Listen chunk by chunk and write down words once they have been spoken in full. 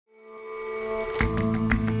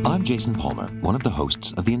I'm Jason Palmer, one of the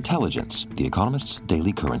hosts of The Intelligence, The Economist's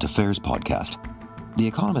daily current affairs podcast. The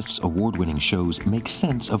Economist's award-winning shows make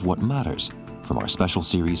sense of what matters, from our special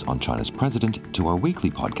series on China's president to our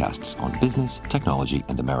weekly podcasts on business, technology,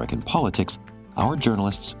 and American politics. Our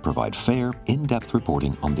journalists provide fair, in-depth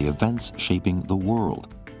reporting on the events shaping the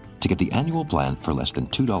world. To get the annual plan for less than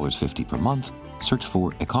 $2.50 per month, search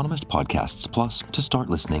for Economist Podcasts Plus to start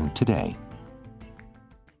listening today.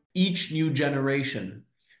 Each new generation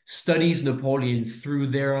studies Napoleon through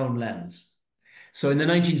their own lens. So in the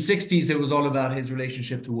 1960s, it was all about his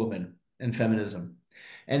relationship to women and feminism.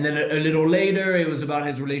 And then a little later, it was about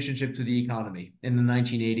his relationship to the economy in the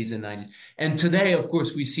 1980s and 90s. And today, of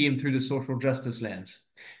course, we see him through the social justice lens.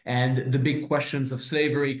 And the big questions of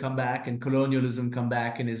slavery come back and colonialism come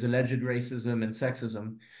back and his alleged racism and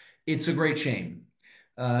sexism. It's a great shame.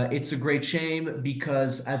 It's a great shame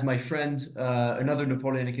because, as my friend, another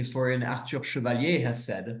Napoleonic historian, Arthur Chevalier, has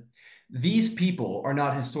said, these people are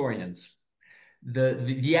not historians.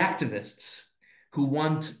 The activists who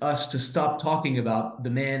want us to stop talking about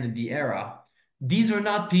the man and the era, these are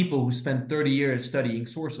not people who spent 30 years studying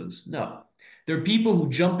sources. No, they're people who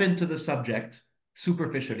jump into the subject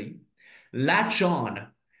superficially, latch on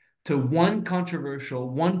to one controversial,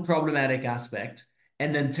 one problematic aspect,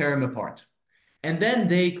 and then tear him apart. And then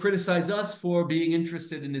they criticize us for being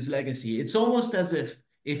interested in his legacy. It's almost as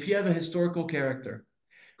if you have a historical character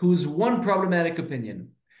whose one problematic opinion,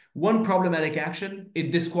 one problematic action,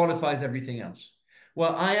 it disqualifies everything else.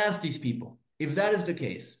 Well, I ask these people, if that is the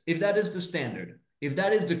case, if that is the standard, if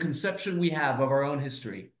that is the conception we have of our own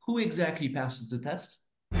history, who exactly passes the test?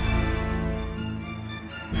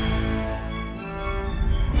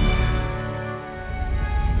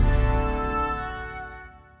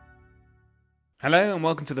 Hello and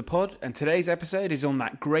welcome to the pod, and today's episode is on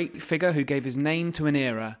that great figure who gave his name to an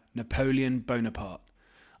era, Napoleon Bonaparte.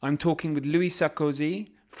 I'm talking with Louis Sarkozy,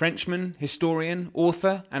 Frenchman, historian,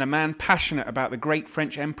 author, and a man passionate about the great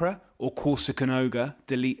French emperor, or Corsican Ogre,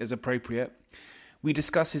 delete as appropriate. We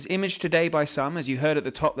discuss his image today by some, as you heard at the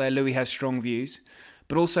top there, Louis has strong views,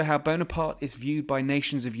 but also how Bonaparte is viewed by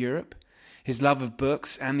nations of Europe, his love of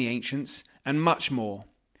books and the ancients, and much more.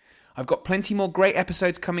 I've got plenty more great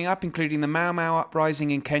episodes coming up, including the Mau Mau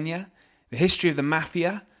uprising in Kenya, the history of the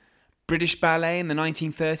mafia, British ballet in the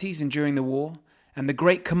 1930s and during the war, and the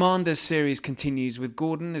Great Commanders series continues with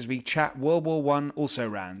Gordon as we chat World War I also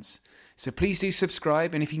rans. So please do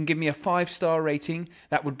subscribe, and if you can give me a 5-star rating,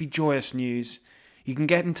 that would be joyous news. You can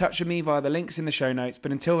get in touch with me via the links in the show notes,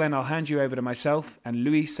 but until then I'll hand you over to myself and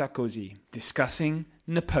Louis Sarkozy, discussing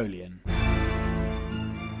Napoleon.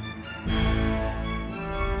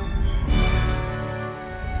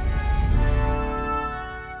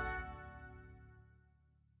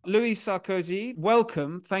 Louis Sarkozy,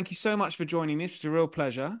 welcome. Thank you so much for joining me. It's a real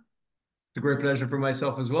pleasure. It's a great pleasure for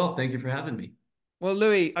myself as well. Thank you for having me. Well,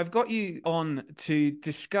 Louis, I've got you on to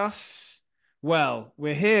discuss, well,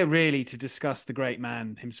 we're here really to discuss the great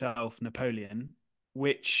man himself, Napoleon,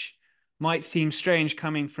 which might seem strange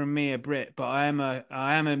coming from me, a Brit, but I am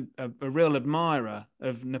a real admirer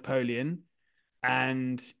of Napoleon,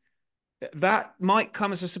 and that might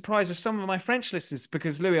come as a surprise to some of my French listeners,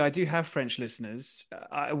 because, Louis, I do have French listeners.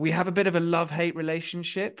 We have a bit of a love-hate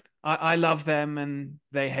relationship. I love them and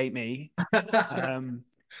they hate me.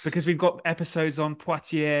 Because we've got episodes on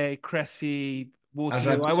Poitiers, Crécy,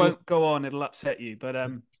 Waterloo. I won't go on, it'll upset you. But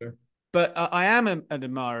Sure. but I am an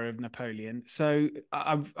admirer of Napoleon. So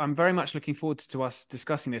I'm very much looking forward to us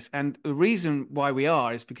discussing this. And the reason why we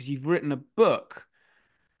are is because you've written a book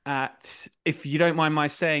at, if you don't mind my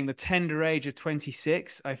saying, the tender age of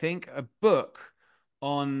 26, I think, a book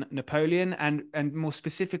on Napoleon, and more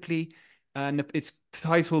specifically, it's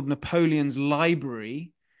titled Napoleon's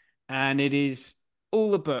Library, and it is all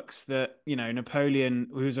the books that, you know, Napoleon,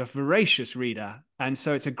 who's a voracious reader, and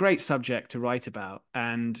so it's a great subject to write about.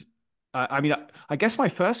 And I mean, I guess my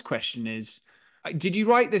first question is, did you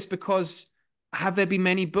write this because have there been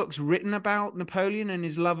many books written about Napoleon and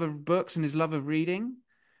his love of books and his love of reading?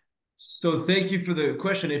 So thank you for the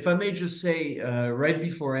question. If I may just say, right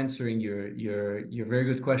before answering your very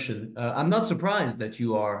good question, I'm not surprised that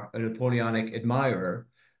you are a Napoleonic admirer.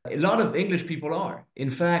 A lot of English people are. In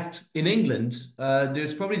fact, in England,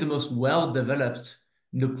 there's probably the most well-developed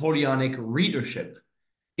Napoleonic readership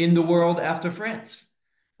in the world after France.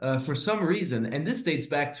 For some reason, and this dates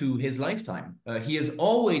back to his lifetime, he has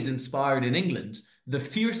always inspired in England the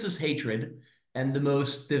fiercest hatred and the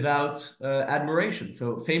most devout admiration.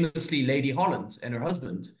 So famously, Lady Holland and her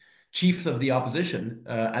husband, chief of the opposition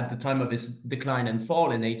at the time of his decline and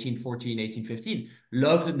fall in 1814, 1815,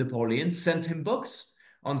 loved Napoleon, sent him books,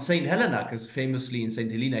 on Saint Helena, because famously in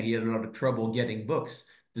Saint Helena, he had a lot of trouble getting books.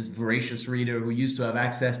 This voracious reader who used to have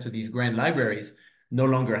access to these grand libraries no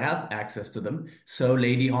longer had access to them. So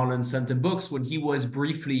Lady Holland sent him books when he was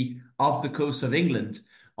briefly off the coast of England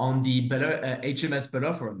on the HMS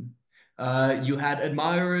Bellerophon. You had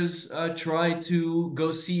admirers try to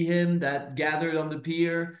go see him that gathered on the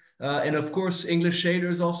pier. And of course, English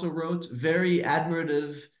sailors also wrote very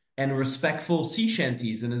admirative and respectful sea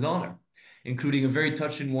shanties in his honor, including a very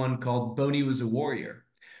touching one called Boney Was a Warrior.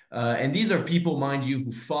 And these are people, mind you,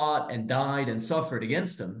 who fought and died and suffered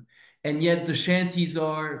against him. And yet the shanties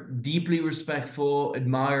are deeply respectful,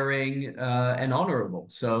 admiring, and honorable.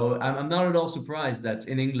 So I'm not at all surprised that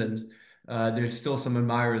in England, there's still some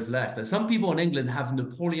admirers left. Some people in England have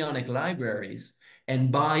Napoleonic libraries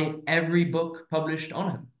and buy every book published on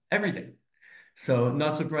him, everything. So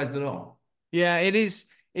not surprised at all. Yeah, it is.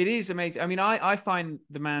 It is amazing. I mean, I find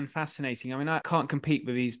the man fascinating. I mean, I can't compete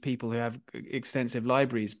with these people who have extensive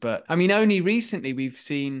libraries, but I mean, only recently we've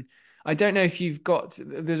seen. I don't know if you've got.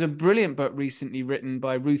 There's a brilliant book recently written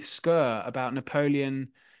by Ruth Skur about Napoleon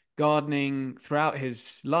gardening throughout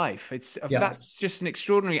his life. Yeah. That's just an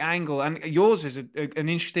extraordinary angle, and yours is an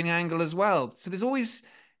interesting angle as well. So there's always,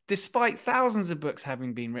 despite thousands of books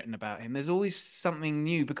having been written about him, there's always something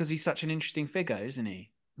new because he's such an interesting figure, isn't he?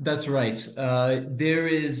 That's right. There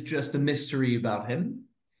is just a mystery about him.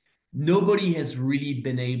 Nobody has really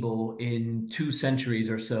been able in 2 centuries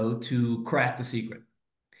or so to crack the secret.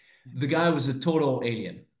 The guy was a total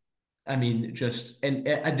alien. I mean, just and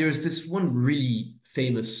there's this one really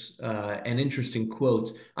famous and interesting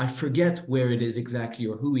quote. I forget where it is exactly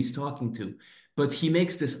or who he's talking to, but he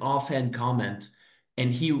makes this offhand comment,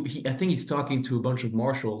 and he I think he's talking to a bunch of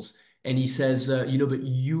marshals, and he says, but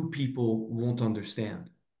you people won't understand.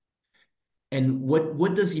 And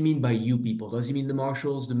what does he mean by you people? Does he mean the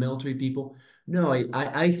marshals, the military people? No,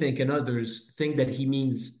 I think and others think that he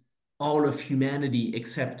means all of humanity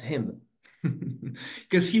except him.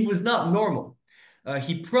 Because he was not normal.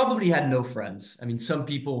 He probably had no friends. I mean, some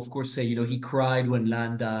people, of course, say, he cried when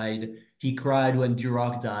Lannes died, he cried when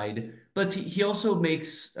Duroc died, but he also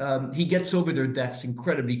he gets over their deaths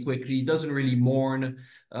incredibly quickly. He doesn't really mourn.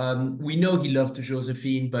 We know he loved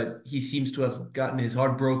Josephine, but he seems to have gotten his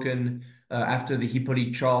heart broken after the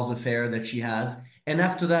Hippolyte Charles affair that she has. And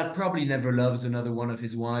after that, probably never loves another one of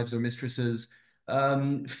his wives or mistresses.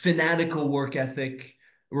 Fanatical work ethic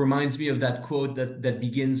reminds me of that quote that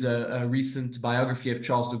begins a recent biography of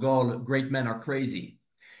Charles de Gaulle: great men are crazy.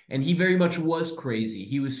 And he very much was crazy.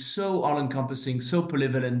 He was so all-encompassing, so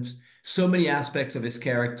polyvalent, so many aspects of his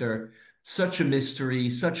character, such a mystery,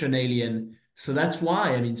 such an alien. So that's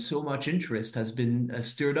why, I mean, so much interest has been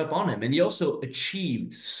stirred up on him. And he also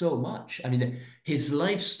achieved so much. I mean, his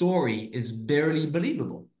life story is barely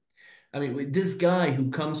believable. I mean, this guy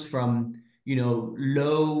who comes from,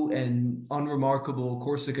 low and unremarkable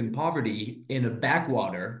Corsican poverty in a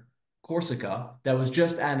backwater, Corsica, that was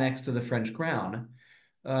just annexed to the French crown,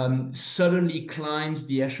 suddenly climbs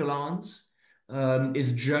the echelons,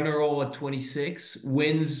 is general at 26,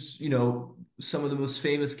 wins, some of the most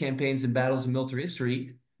famous campaigns and battles in military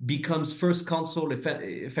history, becomes first consul,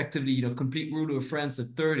 effectively, complete ruler of France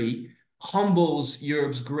at 30, humbles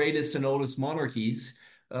Europe's greatest and oldest monarchies,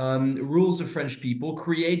 rules the French people,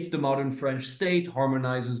 creates the modern French state,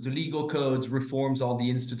 harmonizes the legal codes, reforms all the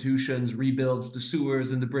institutions, rebuilds the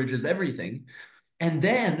sewers and the bridges, everything, and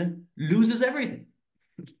then loses everything.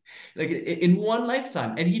 Like in one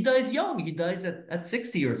lifetime. And he dies young. He dies at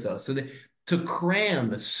 60 or so. So to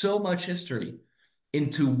cram so much history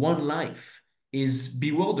into one life is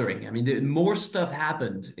bewildering. I mean, more stuff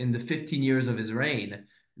happened in the 15 years of his reign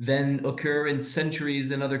than occur in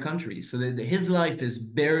centuries in other countries. So his life is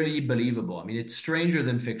barely believable. I mean, it's stranger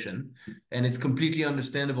than fiction, and it's completely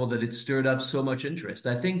understandable that it stirred up so much interest.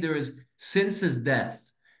 I think since his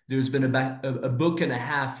death, there's been a book and a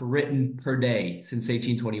half written per day since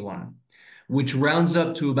 1821, which rounds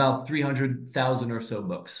up to about 300,000 or so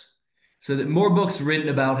books. So that more books written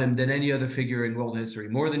about him than any other figure in world history,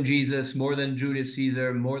 more than Jesus, more than Julius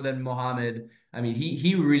Caesar, more than Mohammed. I mean,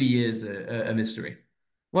 he really is a mystery.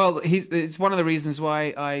 Well, it's one of the reasons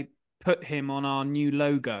why I put him on our new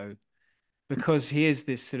logo, because he is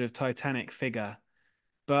this sort of titanic figure.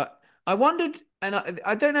 But I wondered, and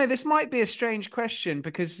I don't know, this might be a strange question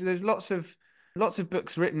because there's lots of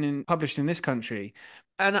books written and published in this country.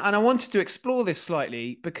 And I wanted to explore this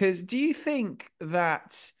slightly because do you think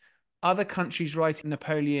that other countries writing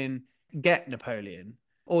Napoleon get Napoleon?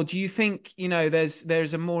 Or do you think,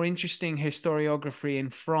 there's a more interesting historiography in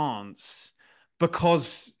France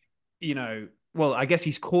because, well, I guess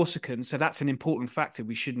he's Corsican, so that's an important factor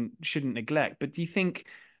we shouldn't neglect. But do you think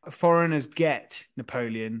foreigners get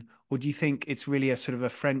Napoleon, or do you think it's really a sort of a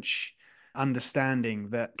French understanding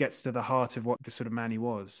that gets to the heart of what the sort of man he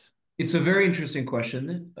was? It's a very interesting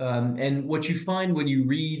question. And what you find when you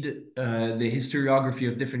read the historiography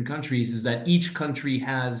of different countries is that each country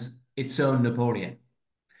has its own Napoleon.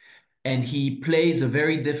 And he plays a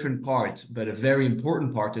very different part, but a very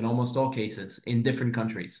important part in almost all cases in different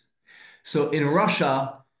countries. So in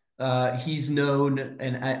Russia, he's known,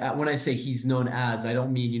 and when I say he's known as, I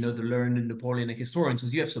don't mean, the learned Napoleonic historians,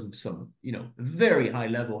 because you have some, very high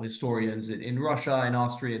level historians in Russia and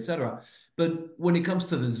Austria, etc. But when it comes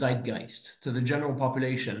to the zeitgeist, to the general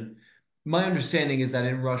population, my understanding is that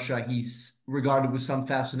in Russia, he's regarded with some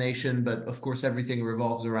fascination, but of course, everything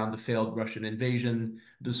revolves around the failed Russian invasion,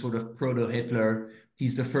 the sort of proto-Hitler.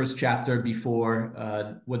 He's the first chapter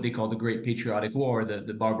before what they call the Great Patriotic War,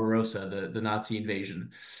 the Barbarossa, the Nazi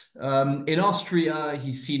invasion. In Austria,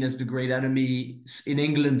 he's seen as the great enemy. In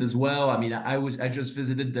England as well. I mean, I just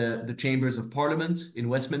visited the chambers of Parliament in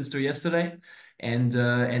Westminster yesterday, and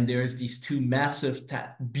there's these two massive,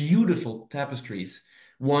 beautiful tapestries,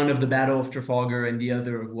 one of the Battle of Trafalgar and the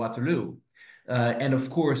other of Waterloo. And of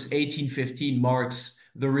course, 1815 marks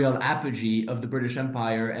the real apogee of the British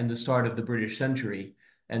Empire and the start of the British century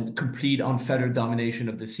and complete unfettered domination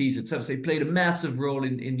of the seas itself. So he played a massive role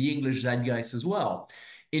in the English zeitgeist as well.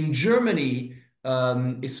 In Germany,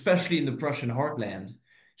 especially in the Prussian heartland,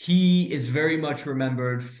 he is very much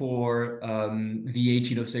remembered for the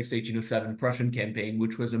 1806-1807 Prussian campaign,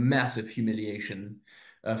 which was a massive humiliation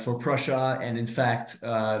for Prussia. And in fact,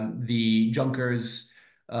 the Junkers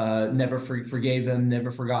never forgave him, never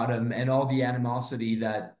forgot him, and all the animosity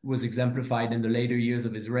that was exemplified in the later years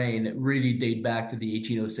of his reign really date back to the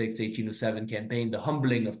 1806-1807 campaign, the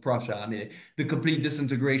humbling of Prussia. I mean, the complete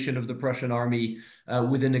disintegration of the Prussian army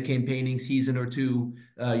within a campaigning season or two.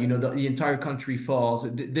 The entire country falls.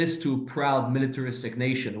 This to a proud militaristic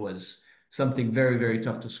nation was something very, very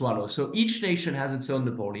tough to swallow. So each nation has its own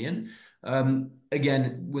Napoleon.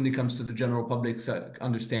 Again, when it comes to the general public's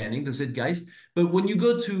understanding, the zeitgeist. But when you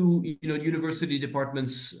go to university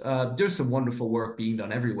departments, there's some wonderful work being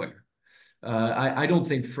done everywhere. I don't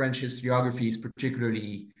think French historiography is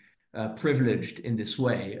particularly privileged in this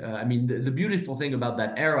way. I mean, the beautiful thing about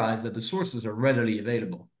that era is that the sources are readily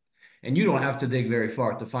available, and you don't have to dig very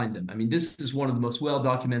far to find them. I mean, this is one of the most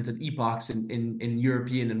well-documented epochs in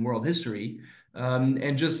European and world history.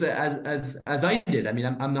 And just as I did, I mean,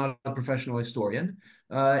 I'm not a professional historian,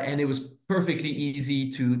 and it was perfectly easy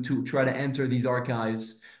to try to enter these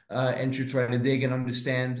archives and to try to dig and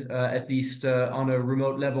understand, at least on a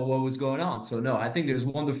remote level, what was going on. So no, I think there's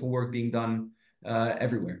wonderful work being done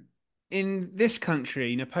everywhere. In this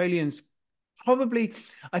country, Napoleon's probably,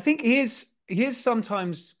 I think he is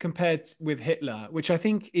sometimes compared with Hitler, which I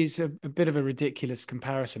think is a bit of a ridiculous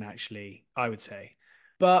comparison, actually, I would say.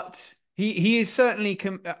 But he is certainly,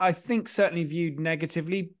 I think, certainly viewed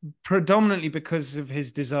negatively, predominantly because of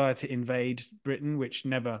his desire to invade Britain, which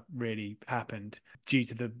never really happened due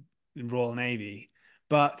to the Royal Navy.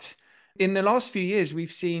 But in the last few years,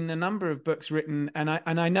 we've seen a number of books written, and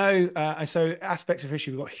I know so aspects of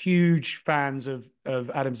history. We've got huge fans of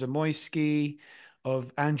Adam Zamoyski,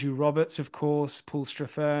 of Andrew Roberts, of course, Paul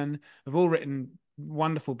Strathern, have all written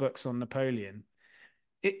wonderful books on Napoleon.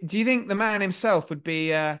 Do you think the man himself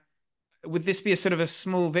would this be a sort of a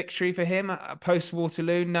small victory for him post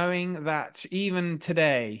Waterloo, knowing that even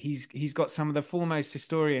today he's got some of the foremost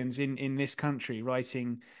historians in this country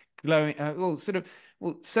writing glowing,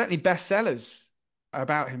 certainly bestsellers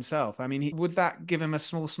about himself? I mean, would that give him a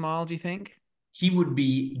small smile, do you think? He would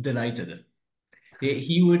be delighted.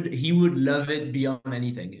 He would love it beyond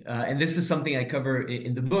anything. And this is something I cover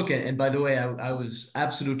in the book. And by the way, I was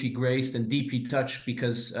absolutely graced and deeply touched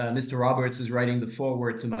because Mr. Roberts is writing the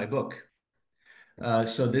foreword to my book.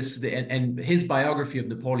 So and his biography of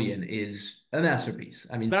Napoleon is a masterpiece.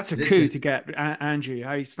 I mean, That's a this coup is to get Andrew.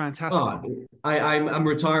 He's fantastic. oh, I'm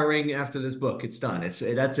retiring after this book. It's done.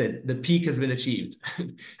 That's it. The peak has been achieved.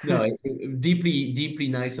 No, deeply, deeply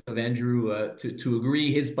nice of Andrew to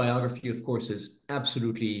agree. His biography, of course, is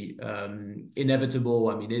absolutely inevitable.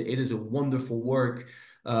 I mean, it is a wonderful work.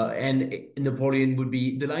 And Napoleon would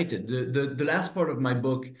be delighted. The last part of my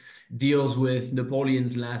book deals with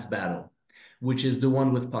Napoleon's last battle, which is the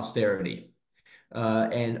one with posterity.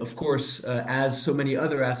 And of course, as so many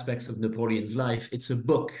other aspects of Napoleon's life, it's a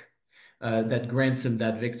book that grants him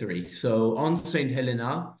that victory. So on St.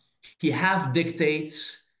 Helena, he half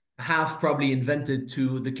dictates, half probably invented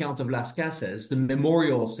to the Count of Las Cases, the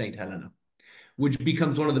memorial of St. Helena, which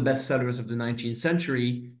becomes one of the best sellers of the 19th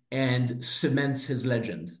century and cements his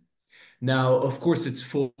legend. Now, of course, it's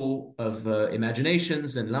full of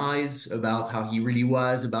imaginations and lies about how he really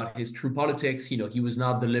was, about his true politics. He was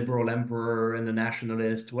not the liberal emperor and the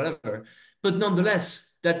nationalist, whatever. But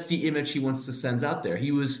nonetheless, that's the image he wants to send out there.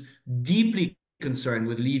 He was deeply concerned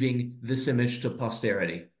with leaving this image to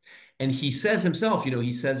posterity. And he says himself,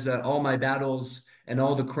 he says, all my battles and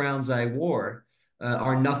all the crowns I wore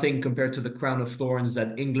are nothing compared to the crown of thorns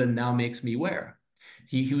that England now makes me wear.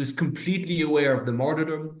 He was completely aware of the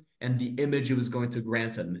martyrdom and the image he was going to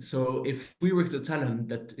grant him. So if we were to tell him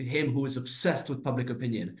that him who is obsessed with public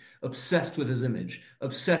opinion, obsessed with his image,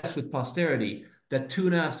 obsessed with posterity, that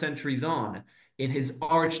 2.5 centuries on, in his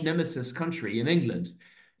arch nemesis country, in England,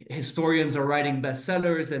 historians are writing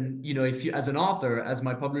bestsellers. And, if you, as an author, as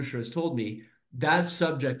my publisher has told me, that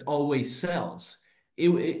subject always sells.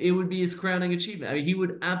 It would be his crowning achievement. I mean, he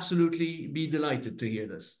would absolutely be delighted to hear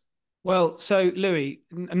this. Well, so Louis,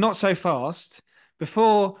 not so fast.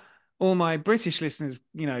 Before all my British listeners,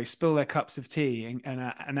 spill their cups of tea and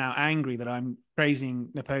are now angry that I'm praising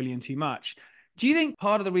Napoleon too much. Do you think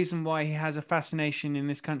part of the reason why he has a fascination in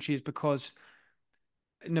this country is because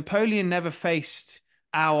Napoleon never faced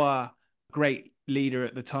our great leader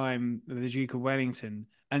at the time, the Duke of Wellington,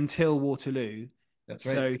 until Waterloo? That's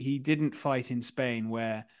right. So he didn't fight in Spain,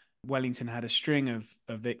 where Wellington had a string of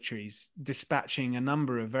victories, dispatching a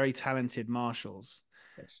number of very talented marshals.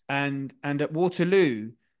 Yes. And at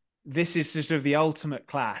Waterloo, this is sort of the ultimate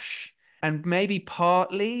clash. And maybe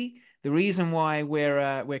partly the reason why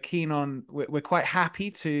we're keen on, we're quite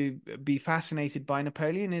happy to be fascinated by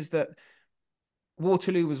Napoleon is that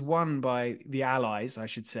Waterloo was won by the Allies, I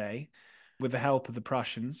should say, with the help of the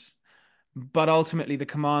Prussians. But ultimately, the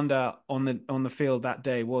commander on the field that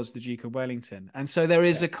day was the Duke of Wellington, and so there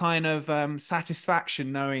is a kind of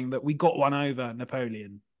satisfaction knowing that we got one over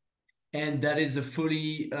Napoleon. And that is a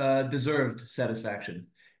fully deserved satisfaction.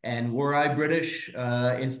 And were I British,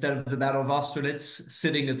 instead of the Battle of Austerlitz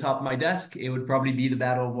sitting atop my desk, it would probably be the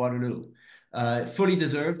Battle of Waterloo. Fully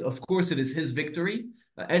deserved. Of course, it is his victory.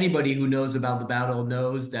 Anybody who knows about the battle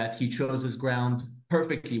knows that he chose his ground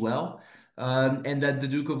perfectly well. And that the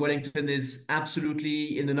Duke of Wellington is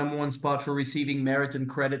absolutely in the #1 spot for receiving merit and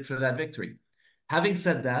credit for that victory. Having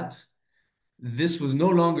said that, this was no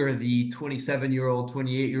longer the 27-year-old,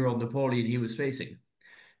 28-year-old Napoleon he was facing.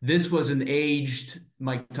 This was an aged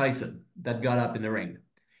Mike Tyson that got up in the ring.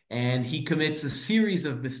 And he commits a series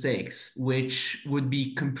of mistakes which would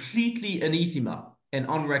be completely anathema and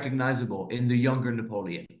unrecognizable in the younger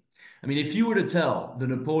Napoleon. I mean, if you were to tell the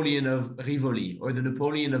Napoleon of Rivoli or the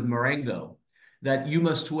Napoleon of Marengo that you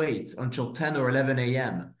must wait until 10 or 11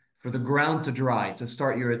 a.m. for the ground to dry to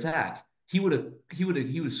start your attack, he would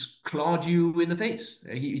clawed you in the face.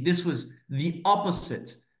 This was the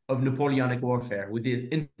opposite of Napoleonic warfare, with the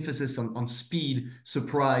emphasis on speed,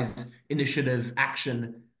 surprise, initiative,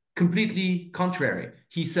 action. Completely contrary.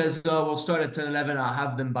 He says, oh, we'll start at 10, 11, I'll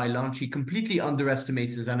have them by lunch. He completely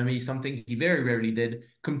underestimates his enemy, something he very rarely did,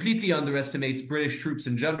 completely underestimates British troops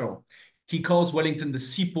in general. He calls Wellington the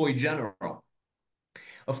sepoy general.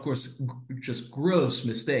 Of course, just gross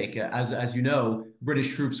mistake. As you know,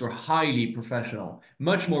 British troops were highly professional,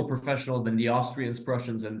 much more professional than the Austrians,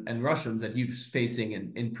 Prussians, and Russians that he was facing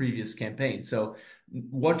in previous campaigns. So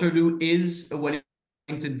Waterloo is a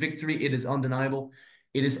Wellington victory. It is undeniable.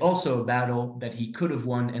 It is also a battle that he could have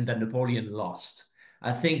won and that Napoleon lost.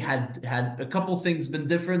 I think had a couple things been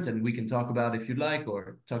different, and we can talk about if you'd like,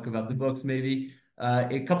 or talk about the books maybe.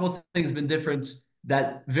 A couple of things been different,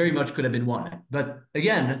 that very much could have been won. But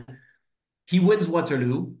again, he wins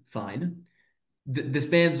Waterloo, fine.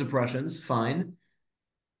 Disbands the Prussians, fine.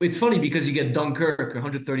 It's funny because you get Dunkirk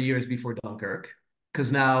 130 years before Dunkirk,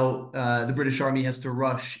 because now the British army has to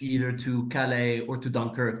rush either to Calais or to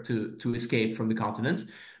Dunkirk to escape from the continent.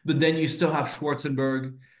 But then you still have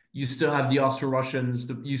Schwarzenberg, you still have the Austro-Russians,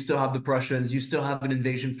 you still have the Prussians, you still have an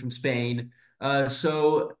invasion from Spain.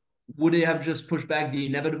 So would they have just pushed back the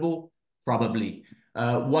inevitable? Probably.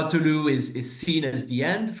 Waterloo is seen as the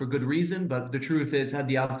end for good reason, but the truth is, had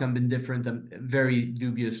the outcome been different, I'm very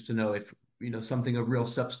dubious to know if something of real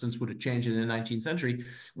substance would have changed in the 19th century.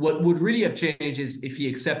 What would really have changed is if he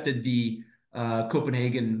accepted the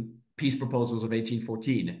Copenhagen peace proposals of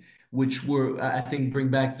 1814, which were, I think, bring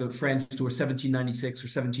back the France to a 1796 or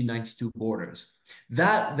 1792 borders.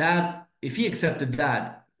 That if he accepted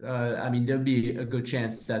that, I mean, there'd be a good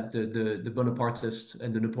chance that the Bonapartist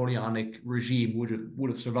and the Napoleonic regime would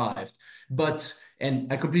have survived. But,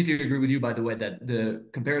 and I completely agree with you, by the way, that the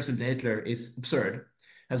comparison to Hitler is absurd,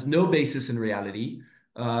 has no basis in reality.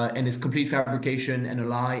 and is complete fabrication and a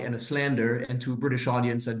lie and a slander. And to a British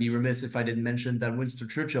audience, I'd be remiss if I didn't mention that Winston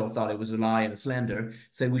Churchill thought it was a lie and a slander,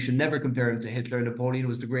 said we should never compare him to Hitler. Napoleon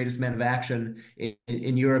was the greatest man of action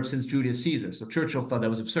in Europe since Julius Caesar. So Churchill thought that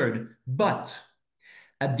was absurd. But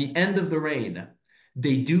at the end of the reign,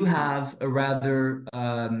 they do have a rather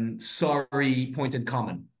sorry point in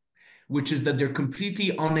common, which is that they're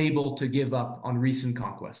completely unable to give up on recent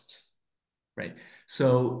conquests. Right.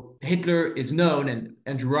 So Hitler is known, and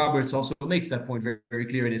Andrew Roberts also makes that point very, very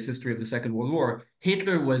clear in his history of the Second World War.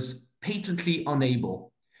 Hitler was patently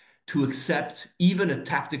unable to accept even a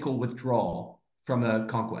tactical withdrawal from a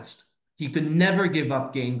conquest. He could never give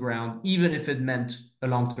up gained ground, even if it meant a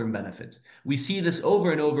long-term benefit. We see this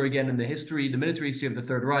over and over again in the history, the military history of the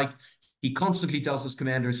Third Reich. He constantly tells his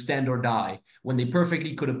commanders, stand or die, when they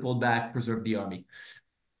perfectly could have pulled back, preserved the army.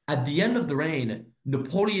 At the end of the reign,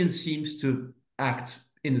 Napoleon seems to act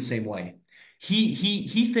in the same way.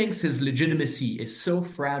 He thinks his legitimacy is so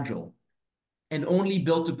fragile and only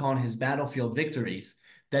built upon his battlefield victories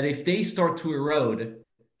that if they start to erode,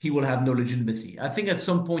 he will have no legitimacy. I think at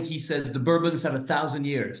some point he says the Bourbons have 1,000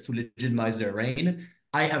 years to legitimize their reign.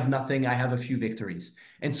 I have nothing. I have a few victories.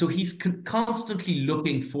 And so he's constantly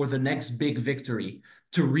looking for the next big victory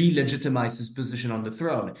to re-legitimize his position on the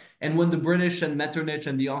throne. And when the British and Metternich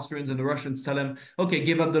and the Austrians and the Russians tell him, okay,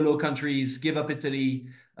 give up the Low Countries, give up Italy,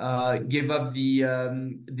 give up the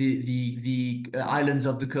islands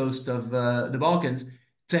of the coast of the Balkans,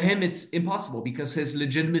 to him it's impossible because his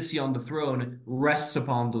legitimacy on the throne rests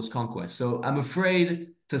upon those conquests. So I'm afraid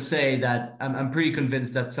to say that I'm pretty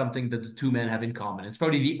convinced that's something that the two men have in common. It's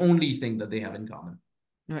probably the only thing that they have in common.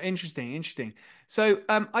 No, interesting. So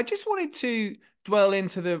I just wanted to dwell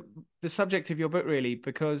into the subject of your book, really,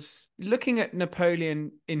 because looking at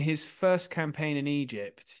Napoleon in his first campaign in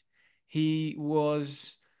Egypt, he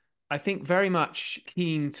was, I think, very much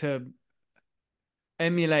keen to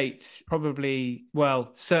emulate probably, well,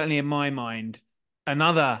 certainly in my mind,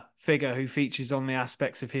 another figure who features on the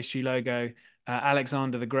Aspects of History logo,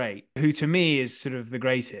 Alexander the Great, who to me is sort of the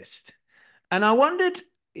greatest. And I wondered,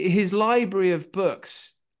 his library of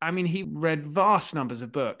books, I mean, he read vast numbers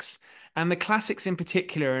of books, and the classics in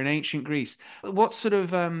particular in ancient Greece. What sort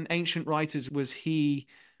of ancient writers was he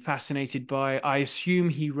fascinated by? I assume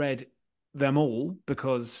he read them all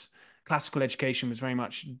because classical education was very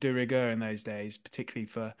much de rigueur in those days, particularly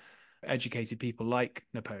for educated people like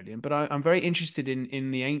Napoleon. But I'm very interested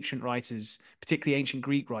in the ancient writers, particularly ancient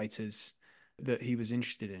Greek writers that he was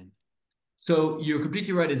interested in. So you're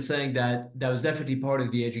completely right in saying that that was definitely part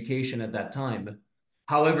of the education at that time.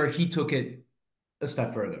 However, he took it a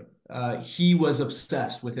step further. He was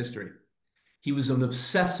obsessed with history. He was an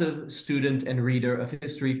obsessive student and reader of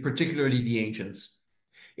history, particularly the ancients.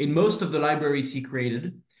 In most of the libraries he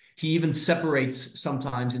created, he even separates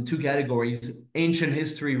sometimes in two categories: ancient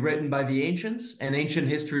history written by the ancients and ancient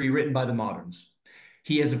history written by the moderns.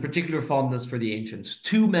 He has a particular fondness for the ancients.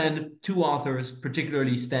 Two men, two authors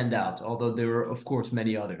particularly stand out, although there are, of course,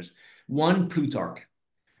 many others. One, Plutarch.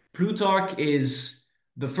 Plutarch is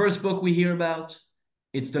the first book we hear about.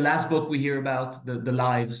 It's the last book we hear about, the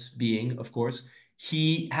lives being, of course.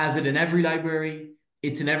 He has it in every library.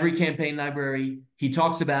 It's in every campaign library. He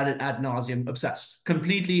talks about it ad nauseum, obsessed,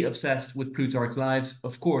 completely obsessed with Plutarch's lives,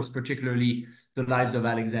 of course, particularly the lives of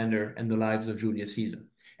Alexander and the lives of Julius Caesar.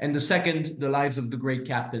 And the second, the lives of the great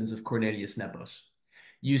captains of Cornelius Nepos.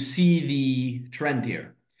 You see the trend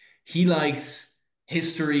here. He likes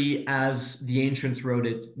history as the ancients wrote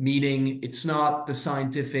it, meaning it's not the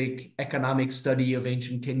scientific economic study of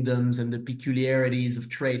ancient kingdoms and the peculiarities of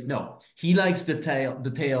trade. No, he likes the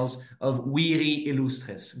tales of viri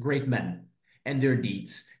illustres, great men, and their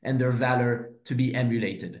deeds and their valor to be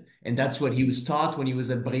emulated. And that's what he was taught when he was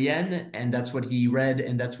at Brienne, and that's what he read,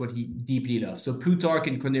 and that's what he deeply loved. So Plutarch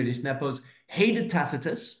and Cornelius Nepos hated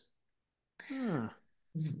Tacitus.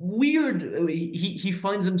 Weird. He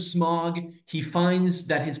finds him smug. He finds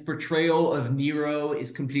that his portrayal of Nero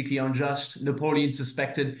is completely unjust. Napoleon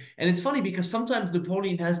suspected. And it's funny because sometimes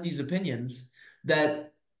Napoleon has these opinions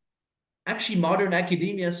that actually modern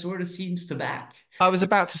academia sort of seems to back. I was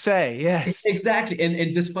about to say, yes. Exactly.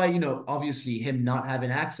 And despite, obviously him not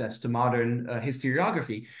having access to modern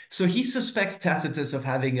historiography. So he suspects Tacitus of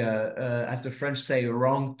having as the French say, a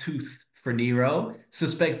wrong tooth for Nero,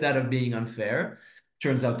 suspects that of being unfair.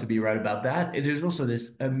 Turns out to be right about that. And there's also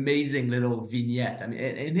this amazing little vignette. I mean,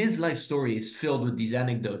 and his life story is filled with these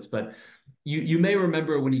anecdotes, but you may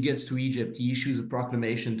remember when he gets to Egypt, he issues a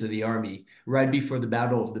proclamation to the army right before the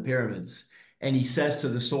Battle of the Pyramids. And he says to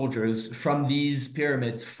the soldiers, from these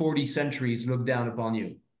pyramids, 40 centuries look down upon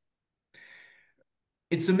you.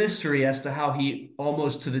 it's a mystery as to how he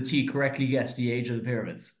almost to the T correctly guessed the age of the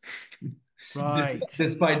pyramids. Right.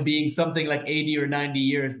 Despite being something like 80 or 90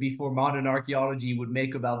 years before modern archaeology would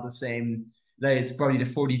make about the same, that it's probably the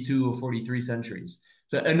 42 or 43 centuries.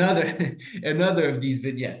 So another another of these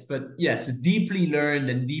vignettes. But yes, deeply learned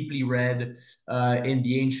and deeply read in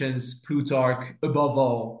the ancients. Plutarch, above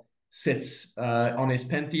all, sits on his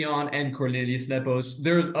pantheon, and Cornelius Nepos.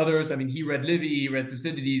 There's others. I mean, he read Livy, he read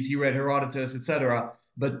Thucydides, he read Herodotus, etc.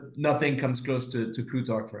 But nothing comes close to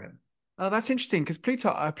Plutarch for him. Oh, that's interesting because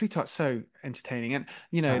Plutarch's so entertaining, and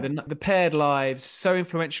you know Uh, the paired lives so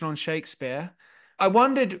influential on Shakespeare. I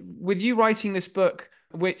wondered, with you writing this book,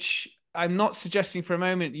 which I'm not suggesting for a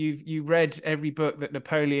moment you read every book that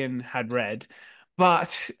Napoleon had read,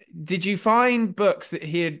 but did you find books that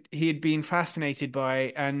he had been fascinated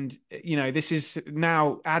by, and you know this is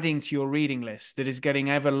now adding to your reading list that is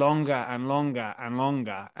getting ever longer and longer and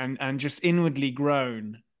longer, and just inwardly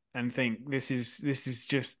grown and think this is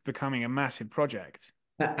just becoming a massive project.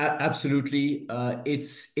 Absolutely.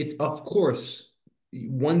 It's of course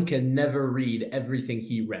one can never read everything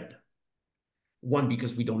he read. One,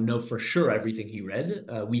 because we don't know for sure everything he read.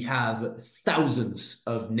 We have thousands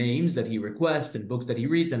of names that he requests and books that he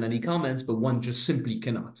reads and then he comments, but one just simply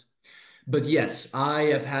cannot. But yes, I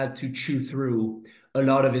have had to chew through a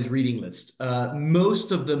lot of his reading list.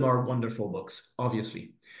 Most of them are wonderful books,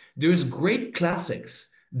 obviously. There's great classics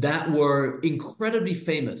that were incredibly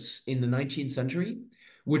famous in the 19th century,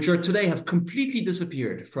 which are today have completely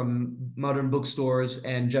disappeared from modern bookstores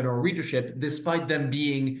and general readership, despite them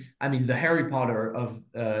being, I mean, the Harry Potter of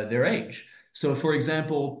their age. So, for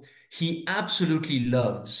example, he absolutely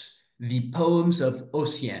loves the poems of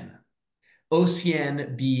Ossian.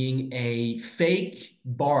 Ossian being a fake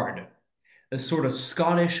bard, a sort of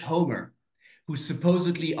Scottish Homer, who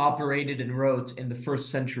supposedly operated and wrote in the first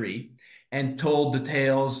century and told the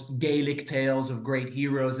tales, Gaelic tales of great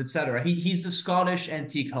heroes, etc. He's the Scottish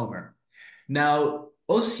antique Homer. Now,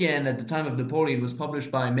 Ossian at the time of Napoleon was published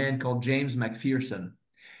by a man called James Macpherson.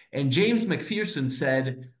 And James Macpherson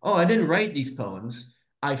said, "Oh, I didn't write these poems.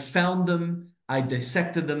 I found them, I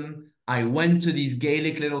dissected them, I went to these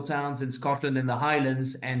Gaelic little towns in Scotland in the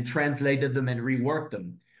Highlands and translated them and reworked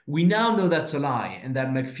them." We now know that's a lie and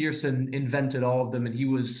that Macpherson invented all of them and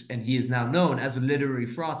he is now known as a literary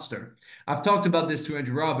fraudster. I've talked about this to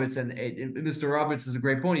Andrew Roberts and Mr. Roberts is a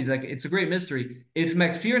great point. He's like, it's a great mystery. If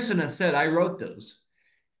Macpherson has said, I wrote those,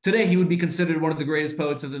 today he would be considered one of the greatest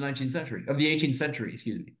poets of the 19th century, of the 18th century,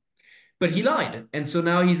 excuse me. But he lied. And so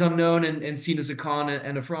now he's unknown and seen as a con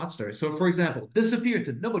and a fraudster. So, for example,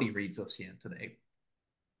 disappeared. Nobody reads Ossian today.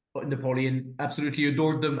 But Napoleon absolutely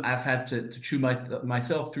adored them. I've had to chew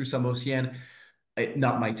myself through some Ossian.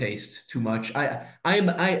 Not my taste too much.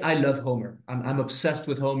 I love Homer. I'm obsessed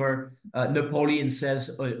with Homer. Napoleon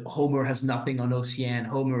says Homer has nothing on Ossian.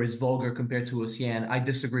 Homer is vulgar compared to Ossian. I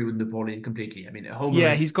disagree with Napoleon completely. I mean, Homer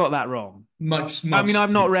Yeah, is he's got that wrong. much I mean, much.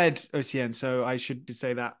 I've not read OCN, so I should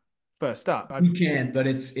say that first up. You can, but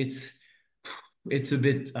it's a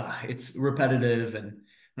bit it's repetitive and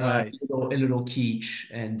Right. a little kitsch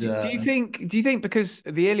and Do you think because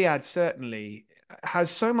the Iliad certainly has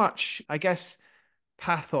so much, I guess,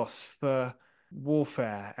 pathos for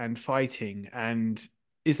warfare and fighting, and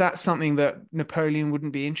is that something that Napoleon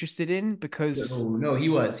wouldn't be interested in? Because no, he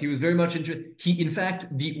was very much interested. He, in fact,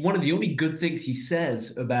 the one of the only good things he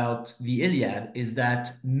says about the Iliad is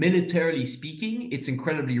that militarily speaking, it's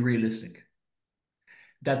incredibly realistic.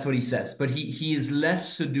 That's what he says. But he is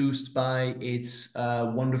less seduced by its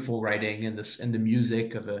wonderful writing and the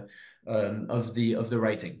music of the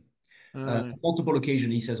writing. uh, Multiple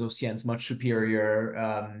occasions, he says Ossian's much superior,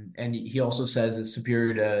 and he also says it's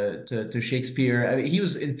superior to Shakespeare. I mean, he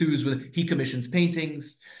was enthused with. He commissions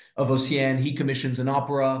paintings of Ossian. He commissions an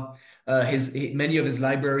opera. Many of his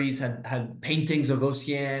libraries had paintings of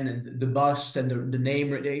Ossian and the bust and the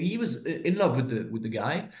name. He was in love with the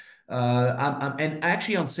guy. And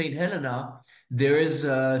actually, on Saint Helena, there is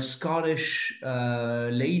a Scottish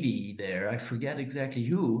lady there. I forget exactly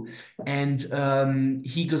who, and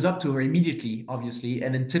he goes up to her immediately, obviously,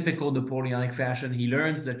 and in typical Napoleonic fashion, he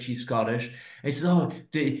learns that she's Scottish. And he says, "Oh,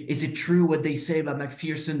 is it true what they say about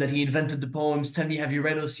Macpherson that he invented the poems? Tell me, have you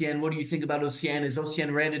read Ossian? What do you think about Ossian? Is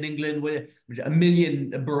Ossian read in England?" With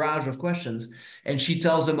a barrage of questions, and she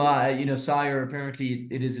tells him, "Sire, apparently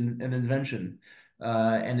it is an invention,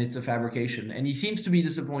 and it's a fabrication." And he seems to be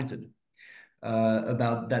disappointed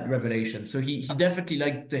about that revelation. So he definitely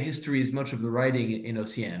liked the history as much of the writing in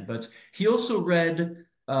Ossian, but he also read.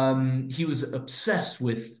 He was obsessed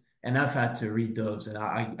with, and I've had to read those, and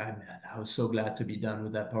I was so glad to be done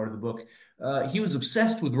with that part of the book. He was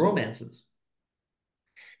obsessed with romances.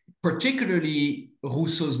 particularly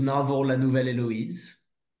Rousseau's novel La Nouvelle Héloïse,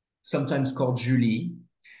 sometimes called Julie,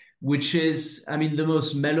 which is, I mean, the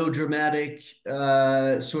most melodramatic,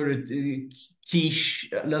 sort of quiche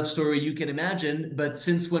love story you can imagine. But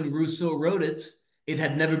since when Rousseau wrote it, it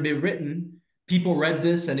had never been written. People read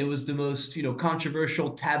this, and it was the most,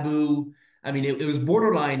 controversial, taboo. I mean, it was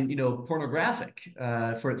borderline, pornographic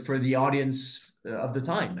for the audience of the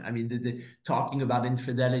time. I mean, talking about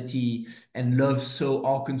infidelity and love so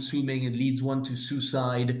all-consuming it leads one to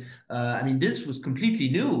suicide. I mean, this was completely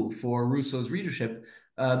new for Rousseau's readership.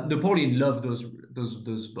 Napoleon loved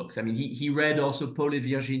those books. I mean, he read also Paul et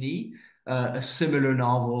Virginie, a similar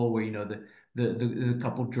novel where the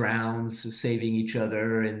couple drowns, saving each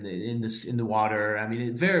other in the water. I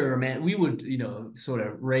mean, very romantic. We would sort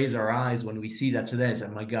of raise our eyes when we see that today. It's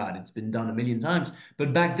like, my God, it's been done a million times.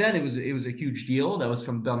 But back then, it was a huge deal. That was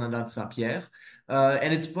from Bernardin de Saint-Pierre,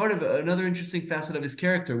 and it's part of another interesting facet of his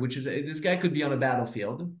character, which is this guy could be on a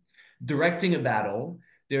battlefield, directing a battle.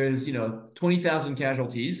 There's 20,000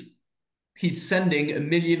 casualties. He's sending a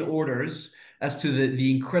million orders as to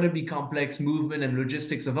the incredibly complex movement and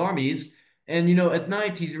logistics of armies. And at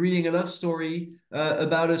night he's reading a love story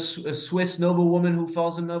about a Swiss noblewoman who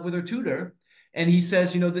falls in love with her tutor, and he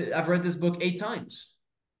says, I've read this book 8 times.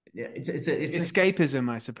 Yeah, it's Escapism,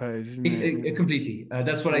 I suppose, isn't it? completely.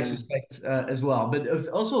 That's what I Yeah. suspect as well. But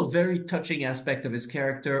also a very touching aspect of his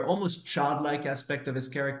character, almost childlike aspect of his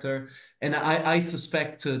character. And I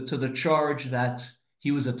suspect to the charge that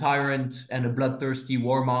he was a tyrant and a bloodthirsty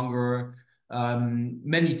warmonger.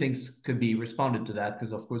 Many things could be responded to that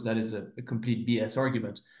because, of course, that is a complete BS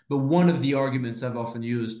argument. But one of the arguments I've often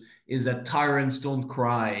used is that tyrants don't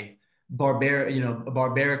cry,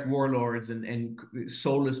 barbaric warlords and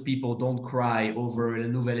soulless people don't cry over La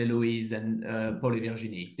Nouvelle Héloïse and Paul et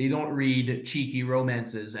Virginie. They don't read cheeky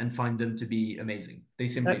romances and find them to be amazing. They Uh,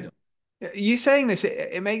 simply don't. you saying this,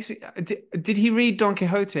 it makes me. Did he read Don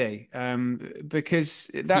Quixote?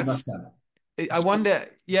 Because He must that's. have. I He must wonder.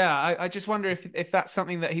 Yeah, I just wonder if that's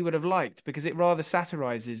something that he would have liked because it rather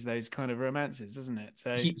satirizes those kind of romances, doesn't it?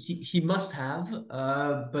 So he must have,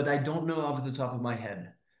 but I don't know off the top of my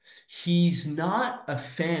head. He's not a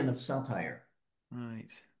fan of satire.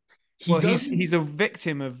 right. He Well, he's doesn't. a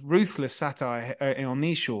victim of ruthless satire on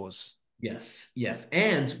these shores. Yes, yes.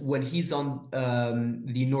 And when he's on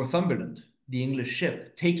the Northumberland, the English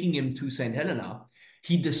ship, taking him to St. Helena,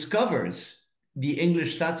 he discovers the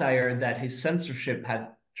English satire that his censorship had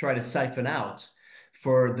tried to siphon out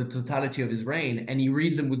for the totality of his reign, and he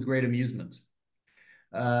reads them with great amusement.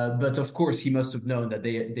 But of course, he must have known that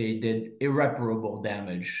they did irreparable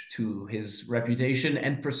damage to his reputation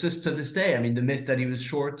and persist to this day. I mean, the myth that he was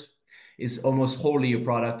short is almost wholly a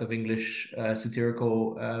product of English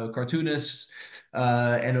satirical cartoonists,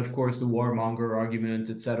 and of course the warmonger argument,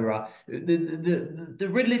 etc. The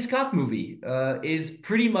Ridley Scott movie is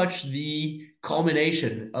pretty much the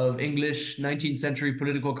culmination of English 19th century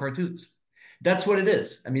political cartoons. That's what it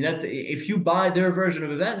is. I mean, that's if you buy their version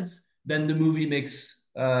of events, then the movie makes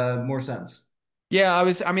more sense. Yeah,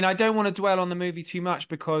 I mean, I don't want to dwell on the movie too much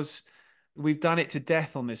because we've done it to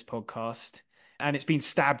death on this podcast, and it's been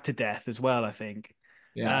stabbed to death as well, I think.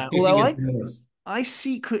 Yeah, Although kicking his nose. I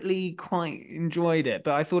secretly quite enjoyed it,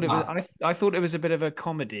 but I thought it was Ah, I thought it was a bit of a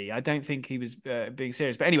comedy. I don't think he was being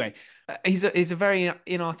serious. But anyway, he's a very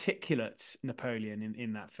inarticulate Napoleon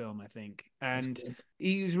in that film, I think, and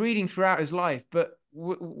he was reading throughout his life. But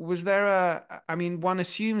was there a? I mean, one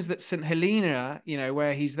assumes that St. Helena,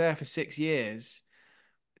 where he's there for 6 years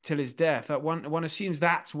till his death, that one assumes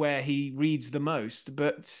that's where he reads the most.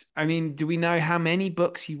 But I mean, do we know how many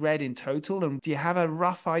books he read in total, and do you have a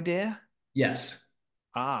rough idea? yes.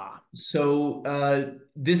 Ah. So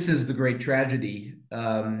this is the great tragedy,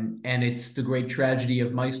 and it's the great tragedy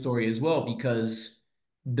of my story as well because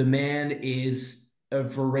the man is a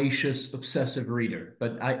voracious, obsessive reader.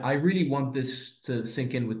 But I really want this to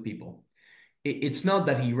sink in with people. It's not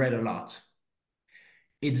that he read a lot.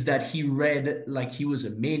 It's that he read like he was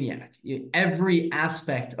a maniac. Every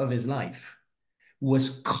aspect of his life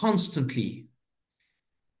was constantly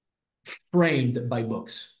framed by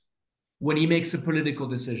books. When he makes a political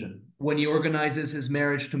decision, when he organizes his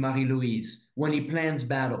marriage to Marie-Louise, when he plans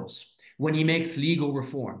battles, when he makes legal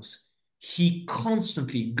reforms, he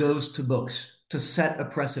constantly goes to books to set a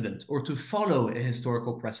precedent or to follow a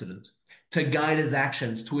historical precedent, to guide his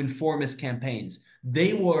actions, to inform his campaigns.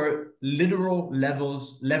 They were literal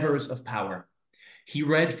levers of power. He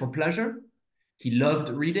read for pleasure. He loved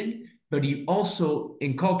reading, but he also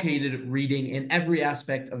inculcated reading in every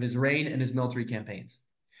aspect of his reign and his military campaigns.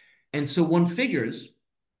 And so one figures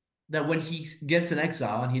that when he gets in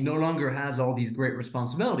exile and he no longer has all these great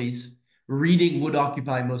responsibilities, reading would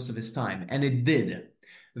occupy most of his time, and it did.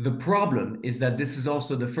 The problem is that this is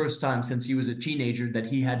also the first time since he was a teenager that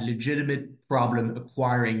he had legitimate problem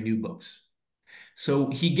acquiring new books. So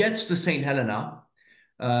he gets to St. Helena.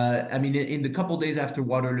 I mean, in the couple days after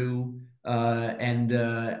Waterloo and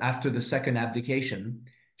after the second abdication,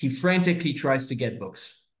 he frantically tries to get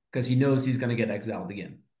books because he knows he's going to get exiled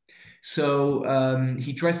again. So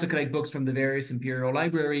he tries to collect books from the various imperial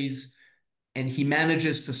libraries, and he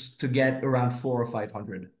manages to get around 400 or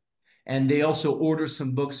 500. And they also order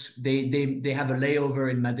some books. They have a layover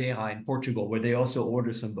in Madeira in Portugal where they also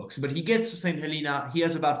order some books. But he gets to St. Helena. He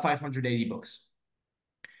has about 580 books,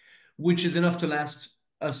 which is enough to last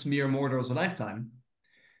us mere mortals a lifetime.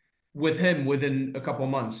 With him, within a couple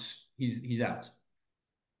months, he's out.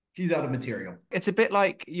 He's out of material. It's a bit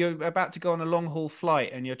like you're about to go on a long haul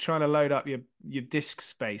flight and you're trying to load up your disk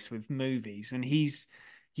space with movies, and he's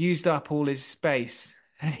used up all his space,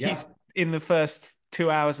 and he's in the first 2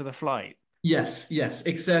 hours of the flight. Yes, yes.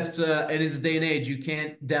 Except in this day and age, you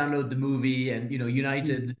can't download the movie, and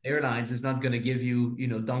United Airlines is not going to give you,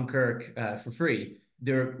 Dunkirk for free.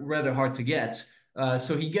 They're rather hard to get.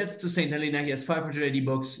 So he gets to St. Helena. He has 580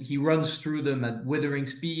 books. He runs through them at withering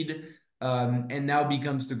speed, and now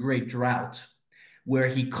becomes the Great Drought, where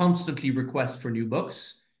he constantly requests for new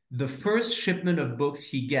books. The first shipment of books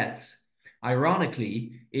he gets,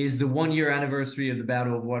 ironically, is the 1-year anniversary of the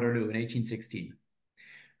Battle of Waterloo in 1816.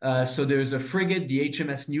 So there's a frigate, the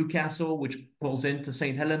HMS Newcastle, which pulls into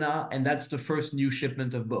St. Helena, and that's the first new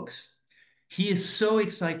shipment of books. He is so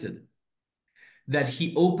excited that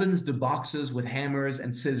he opens the boxes with hammers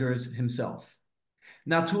and scissors himself.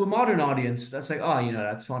 Now, to a modern audience, that's like, oh,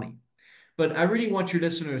 that's funny. But I really want your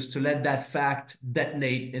listeners to let that fact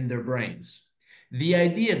detonate in their brains. The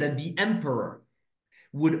idea that the emperor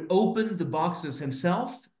would open the boxes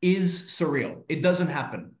himself is surreal. It doesn't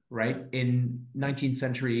happen, right? In 19th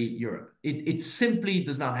century Europe. It simply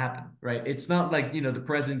does not happen, right? It's not like, the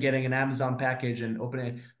president getting an Amazon package and opening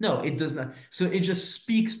it. No, it does not. So it just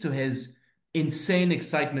speaks to his insane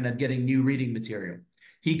excitement at getting new reading material.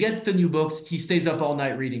 He gets the new books. He stays up all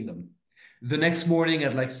night reading them. The next morning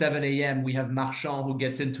at like 7 a.m., we have Marchand who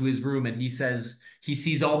gets into his room and he says he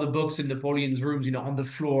sees all the books in Napoleon's rooms, on the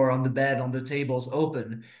floor, on the bed, on the tables,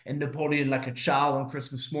 open. And Napoleon, like a child on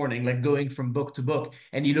Christmas morning, like going from book to book.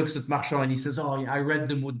 And he looks at Marchand and he says, oh, I read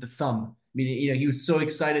them with the thumb. I mean, he was so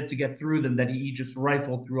excited to get through them that he just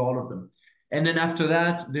rifled through all of them. And then after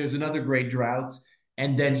that, there's another great drought.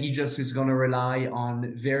 And then he just is going to rely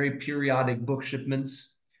on very periodic book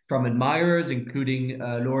shipments from admirers, including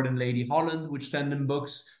Lord and Lady Holland, which send him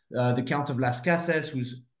books. The Count of Las Cases,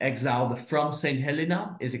 who's exiled from St.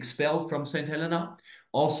 Helena, is expelled from St. Helena,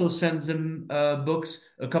 also sends him books.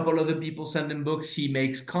 A couple other people send him books. He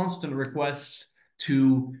makes constant requests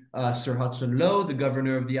to Sir Hudson Lowe, the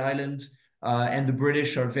governor of the island, and the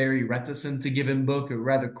British are very reticent to give him book, or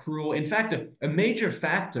rather cruel. In fact, a major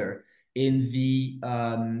factor in the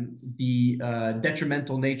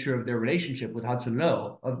detrimental nature of their relationship with Hudson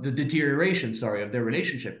Lowe, of the deterioration, of their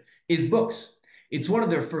relationship, is books. It's one of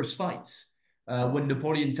their first fights. When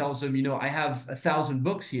Napoleon tells him, I have 1,000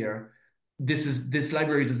 books here. This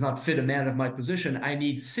library does not fit a man of my position. I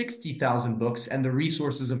need 60,000 books and the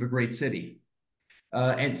resources of a great city.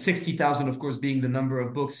 And 60,000, of course, being the number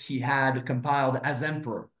of books he had compiled as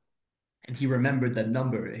emperor. And he remembered that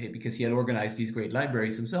number because he had organized these great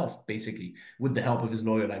libraries himself, basically, with the help of his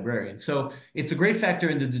loyal librarian. So it's a great factor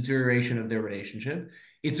in the deterioration of their relationship.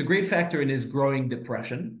 It's a great factor in his growing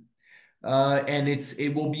depression. And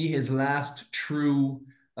it will be his last true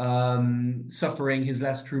suffering, his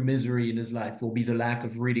last true misery in his life will be the lack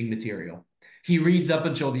of reading material. He reads up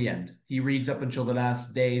until the end. He reads up until the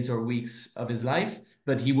last days or weeks of his life,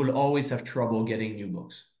 but he will always have trouble getting new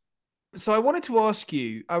books. So I wanted to ask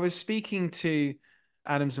you, I was speaking to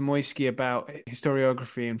Adam Zamoyski about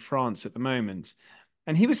historiography in France at the moment,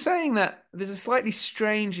 and he was saying that there's a slightly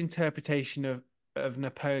strange interpretation of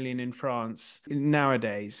Napoleon in France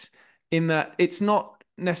nowadays, in that it's not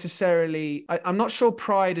necessarily, I'm not sure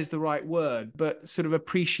pride is the right word, but sort of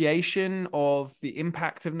appreciation of the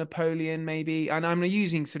impact of Napoleon, maybe. And I'm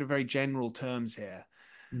using sort of very general terms here.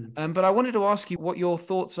 But I wanted to ask you what your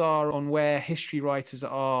thoughts are on where history writers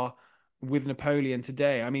are with Napoleon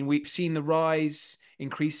today. I mean, we've seen the rise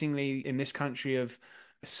increasingly in this country of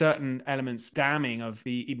certain elements damning of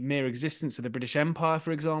the mere existence of the British Empire,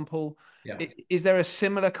 for example. Yeah. Is there a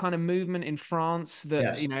similar kind of movement in France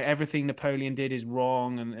that, Yes. everything Napoleon did is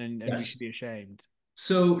wrong and Yes. we should be ashamed?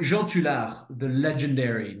 So Jean Tullard, the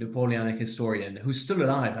legendary Napoleonic historian, who's still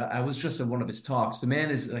alive, I was just at one of his talks. The man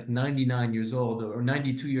is like 99 years old or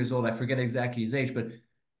 92 years old. I forget exactly his age, but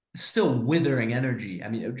still withering energy. I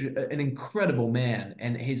mean, an incredible man,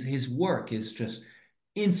 and his work is just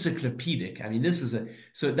encyclopedic. I mean,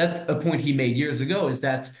 so that's a point he made years ago, is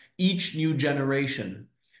that each new generation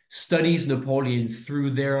studies Napoleon through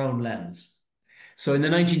their own lens. So in the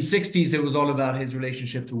 1960s, it was all about his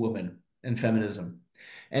relationship to women and feminism.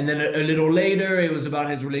 And then a little later, it was about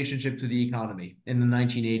his relationship to the economy in the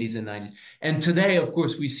 1980s and 90s. And today, of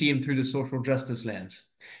course, we see him through the social justice lens.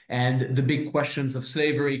 And the big questions of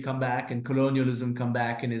slavery come back and colonialism come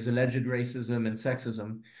back and his alleged racism and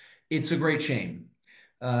sexism. It's a great shame.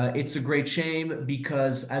 It's a great shame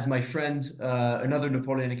because, as my friend, another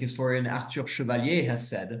Napoleonic historian, Arthur Chevalier, has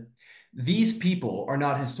said, these people are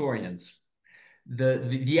not historians.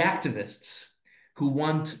 The activists who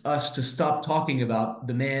want us to stop talking about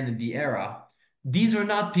the man and the era, these are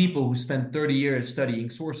not people who spend 30 years studying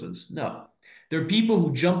sources. No, they're people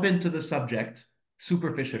who jump into the subject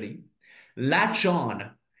superficially, latch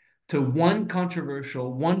on to one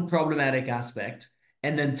controversial, one problematic aspect,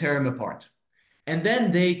 and then tear him apart. And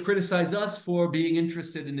then they criticize us for being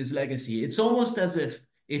interested in his legacy. It's almost as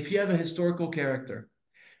if you have a historical character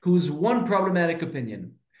whose one problematic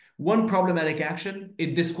opinion, one problematic action,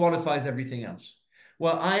 it disqualifies everything else.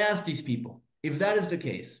 Well, I ask these people, if that is the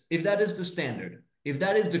case, if that is the standard, if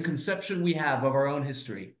that is the conception we have of our own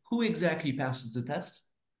history, who exactly passes the test?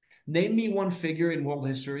 Name me one figure in world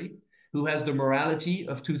history who has the morality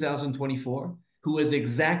of 2024, who is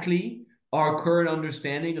exactly our current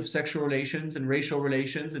understanding of sexual relations and racial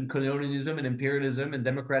relations and colonialism and imperialism and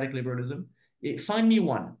democratic liberalism. Find me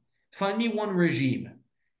one. Find me one regime.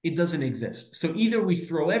 It doesn't exist. So either we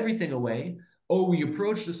throw everything away or we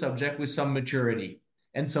approach the subject with some maturity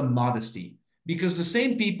and some modesty. Because the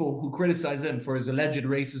same people who criticize him for his alleged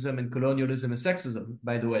racism and colonialism and sexism,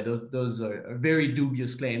 by the way, those are very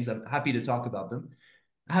dubious claims. I'm happy to talk about them,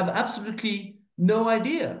 have absolutely no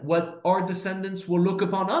idea what our descendants will look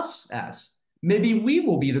upon us as. Maybe we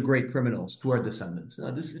will be the great criminals to our descendants.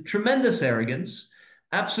 This is tremendous arrogance,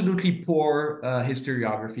 absolutely poor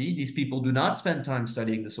historiography. These people do not spend time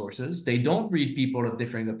studying the sources. They don't read people of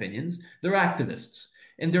differing opinions. They're activists.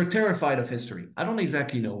 And they're terrified of history. I don't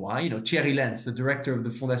exactly know why. You know, Thierry Lenz, the director of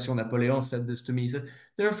the Fondation Napoleon, said this to me. He said,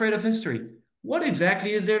 they're afraid of history. What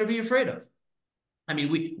exactly is there to be afraid of? I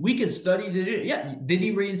mean, we can study, did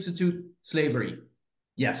he reinstitute slavery?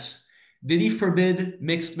 Yes. Did he forbid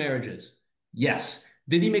mixed marriages? Yes.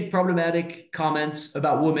 Did he make problematic comments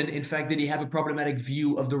about women? In fact, did he have a problematic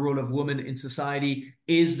view of the role of women in society?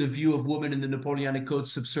 Is the view of women in the Napoleonic Code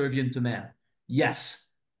subservient to man? Yes.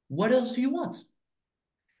 What else do you want?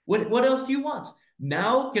 What else do you want?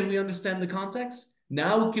 Now can we understand the context?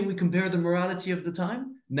 Now can we compare the morality of the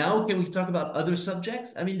time? Now can we talk about other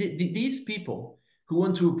subjects? I mean, these people who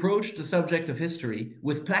want to approach the subject of history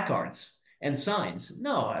with placards and signs.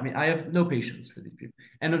 No, I mean, I have no patience for these people.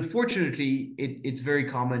 And unfortunately, it's very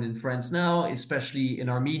common in France now, especially in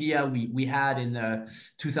our media. We had in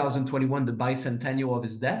 2021 the bicentennial of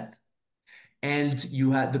his death. And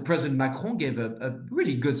you had the President Macron gave a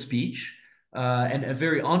really good speech and a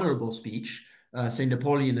very honorable speech, saying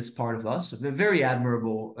Napoleon is part of us. A very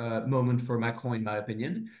admirable moment for Macron, in my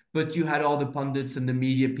opinion. But you had all the pundits and the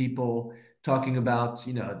media people talking about,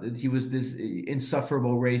 you know, that he was this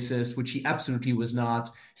insufferable racist, which he absolutely was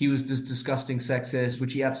not. He was this disgusting sexist,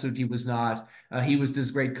 which he absolutely was not. He was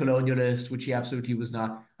this great colonialist, which he absolutely was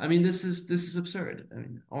not. I mean, this is absurd. I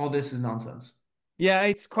mean, all this is nonsense. Yeah,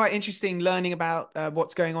 it's quite interesting learning about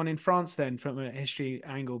what's going on in France then from a history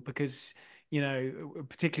angle, because, you know,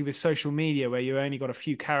 particularly with social media where you only got a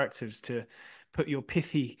few characters to put your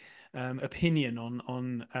pithy opinion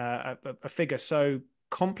on a figure so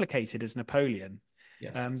complicated as Napoleon,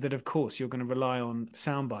 Yes. that of course you're going to rely on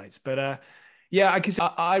sound bites. But yeah, because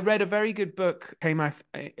I read a very good book came out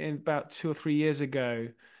in about 2 or 3 years ago,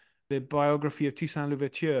 the biography of Toussaint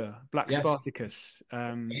Louverture, Black Yes. Spartacus.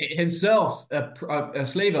 Himself a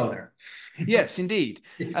slave owner. Yes, indeed.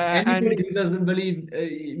 Anybody And who doesn't believe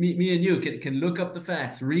me and you can look up the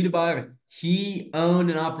facts, read about it. He owned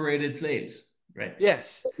and operated slaves, right?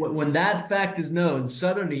 yes, When that fact is known,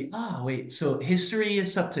 suddenly, wait, so history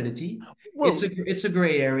is subtlety. well, It's a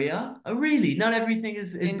gray area. Really, not everything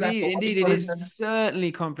is black or indeed, it is white.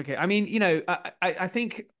 certainly complicated. I mean, you know, I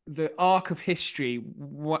think the arc of history,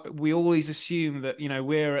 what we always assume that, you know,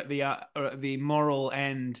 we're at the moral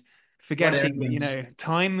end, What forgetting that, you evidence? know,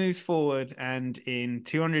 time moves forward, and in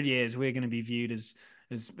 200 years we're going to be viewed as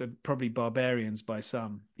as probably barbarians by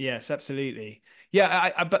some. Yes, absolutely.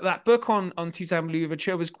 Yeah, but that book on Toussaint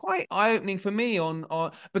Louverture was quite eye-opening for me on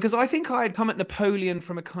because I think I had come at Napoleon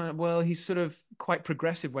from a kind of, well, he's sort of quite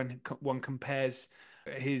progressive when one compares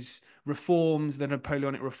his reforms, the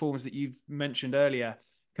Napoleonic reforms that you've mentioned earlier,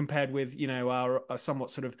 compared with, our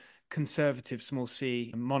somewhat sort of conservative small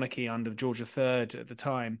c monarchy under George III at the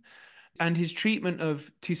time. And his treatment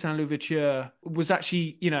of Toussaint Louverture was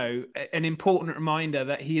actually, an important reminder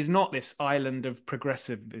that he is not this island of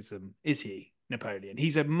progressivism, is he, Napoleon?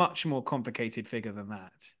 He's a much more complicated figure than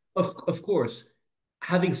that. Of course.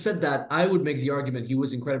 Having said that, I would make the argument he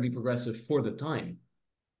was incredibly progressive for the time.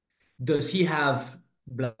 Does he have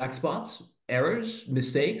black spots, errors,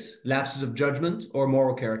 mistakes, lapses of judgment, or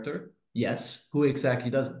moral character? Yes. Who exactly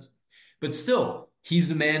doesn't? But still, he's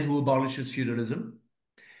the man who abolishes feudalism.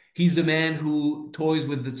 He's the man who toys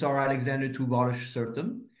with the Tsar Alexander to abolish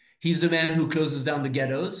serfdom. He's the man who closes down the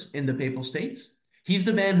ghettos in the Papal States. He's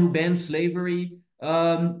the man who bans slavery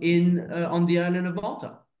on the island of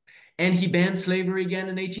Malta. And he banned slavery again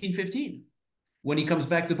in 1815 when he comes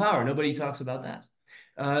back to power. Nobody talks about that.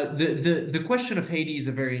 The question of Haiti is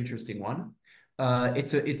a very interesting one.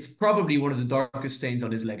 It's probably one of the darkest stains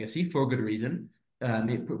on his legacy for good reason.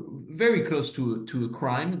 Very close to a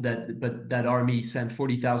crime but that army sent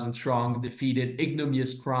 40,000 strong, defeated,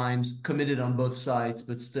 ignominious crimes committed on both sides,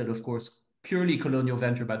 but still, of course, purely colonial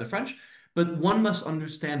venture by the French. But one must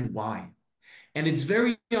understand why. And it's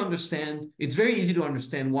very easy to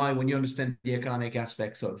understand why when you understand the economic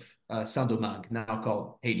aspects of Saint-Domingue, now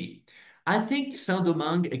called Haiti. I think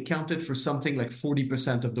Saint-Domingue accounted for something like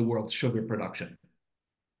 40% of the world's sugar production.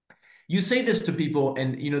 You say this to people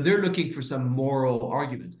and they're looking for some moral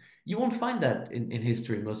argument. You won't find that in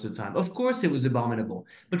history most of the time. Of course, it was abominable,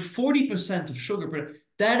 but 40% of sugar,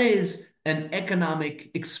 that is an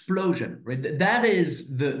economic explosion, right? That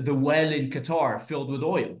is the well in Qatar filled with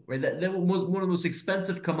oil, right? That was one of the most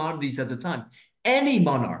expensive commodities at the time. Any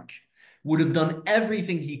monarch would have done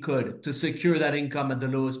everything he could to secure that income at the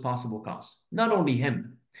lowest possible cost. Not only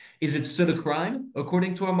him. Is it still a crime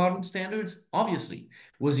according to our modern standards? Obviously.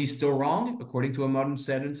 Was he still wrong according to our modern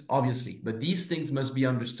standards? Obviously. But these things must be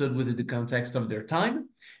understood within the context of their time.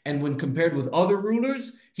 And when compared with other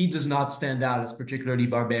rulers, he does not stand out as particularly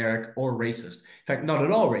barbaric or racist. In fact, not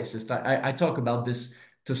at all racist. I talk about this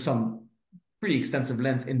to some pretty extensive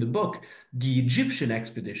length in the book. The Egyptian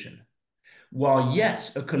expedition, while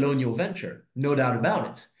yes, a colonial venture, no doubt about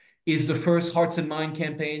it, is the first hearts and mind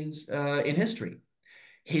campaigns in history.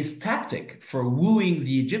 His tactic for wooing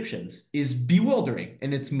the Egyptians is bewildering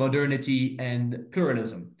in its modernity and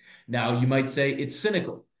pluralism. Now, you might say it's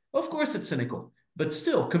cynical. Of course it's cynical, but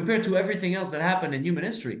still, compared to everything else that happened in human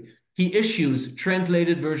history, he issues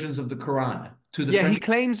translated versions of the Quran to the French. He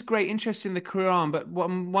claims great interest in the Quran, but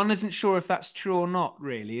one isn't sure if that's true or not,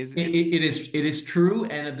 really, is it? It is true,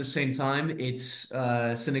 and at the same time, it's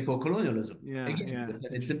cynical colonialism.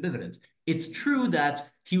 It's ambivalent. It's true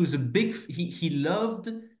that he was he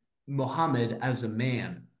loved Muhammad as a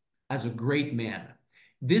man, as a great man.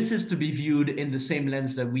 This is to be viewed in the same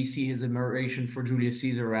lens that we see his admiration for Julius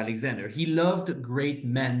Caesar or Alexander. He loved great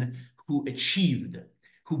men who achieved,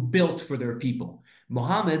 who built for their people.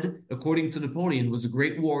 Muhammad, according to Napoleon, was a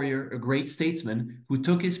great warrior, a great statesman who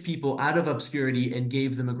took his people out of obscurity and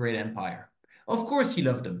gave them a great empire. Of course, he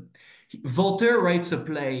loved them. Voltaire writes a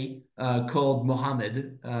play called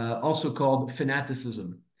Muhammad, also called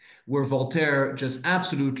Fanaticism, where Voltaire just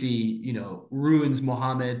absolutely, ruins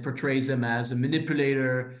Muhammad, portrays him as a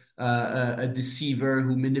manipulator, a deceiver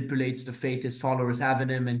who manipulates the faith his followers have in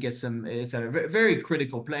him and gets them, etc. Very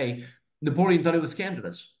critical play. Napoleon thought it was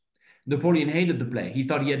scandalous. Napoleon hated the play. He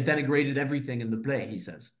thought he had denigrated everything in the play, he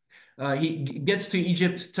says. He gets to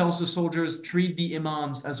Egypt, tells the soldiers, treat the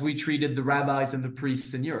imams as we treated the rabbis and the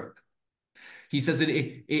priests in Europe. He says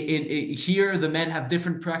here the men have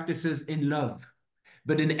different practices in love,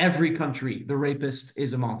 but in every country, the rapist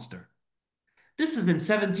is a monster. This is in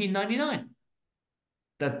 1799,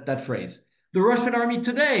 that phrase. The Russian army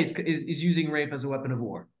today is using rape as a weapon of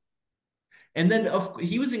war. And then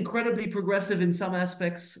he was incredibly progressive in some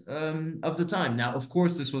aspects of the time. Now, of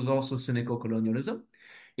course, this was also cynical colonialism.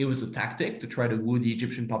 It was a tactic to try to woo the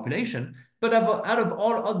Egyptian population. But out of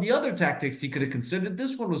all of the other tactics he could have considered,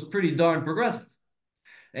 this one was pretty darn progressive.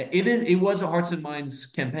 It was a hearts and minds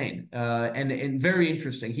campaign, and very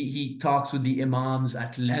interesting. He talks with the imams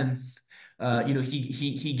at length.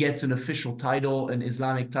 He gets an official title, an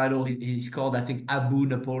Islamic title. He's called, I think, Abu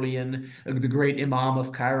Napoleon. The great Imam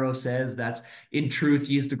of Cairo says that in truth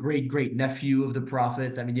he is the great great nephew of the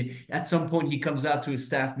Prophet. I mean, at some point he comes out to a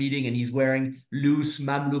staff meeting and he's wearing loose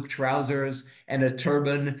Mamluk trousers and a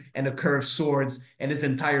turban and a curved swords, and his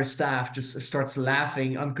entire staff just starts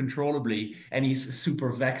laughing uncontrollably, and he's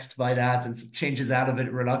super vexed by that and changes out of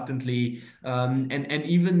it reluctantly. And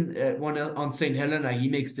even one on Saint Helena, he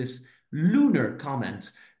makes this lunar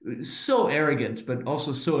comment, so arrogant but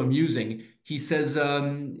also so amusing. He says,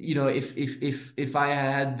 if I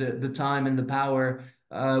had the time and the power,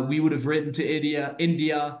 we would have written to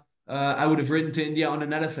India. I would have written to India on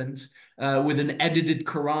an elephant with an edited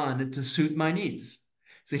Quran to suit my needs.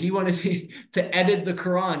 So he wanted to edit the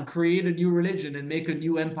Quran, create a new religion, and make a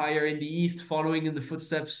new empire in the East, following in the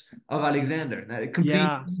footsteps of Alexander. Now, a complete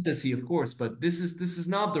Yeah. fantasy, of course, but this is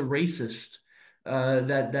not the racist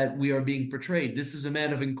that we are being portrayed. This is a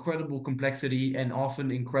man of incredible complexity and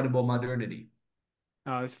often incredible modernity.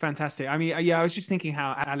 Oh, it's fantastic. I mean, yeah, I was just thinking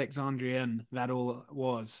how Alexandrian that all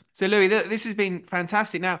was. So, Louis, this has been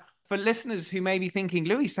fantastic. Now, for listeners who may be thinking,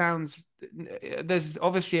 Louis sounds, there's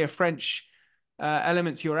obviously a French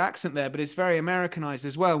element to your accent there, but it's very Americanized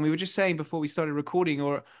as well. And we were just saying before we started recording,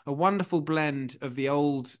 or a wonderful blend of the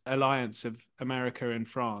old alliance of America and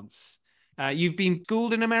France. You've been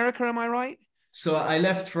schooled in America, am I right? So I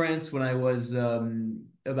left France when I was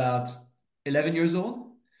about 11 years old.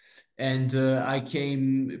 And I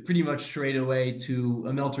came pretty much straight away to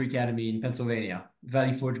a military academy in Pennsylvania,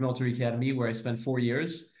 Valley Forge Military Academy, where I spent 4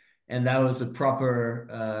 years. And that was a proper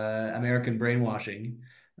American brainwashing.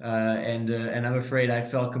 And I'm afraid I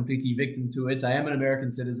fell completely victim to it. I am an American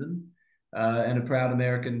citizen and a proud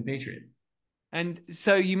American patriot. And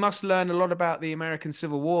so you must learn a lot about the American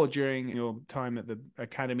Civil War during your time at the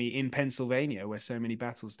academy in Pennsylvania, where so many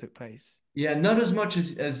battles took place. Yeah, not as much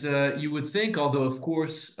as you would think, although of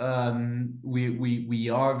course we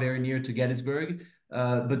are very near to Gettysburg.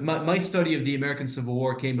 But my study of the American Civil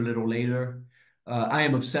War came a little later. I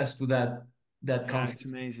am obsessed with that Yeah, it's conflict.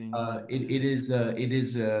 amazing. It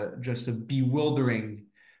is just a bewildering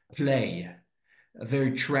play, a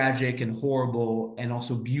very tragic and horrible and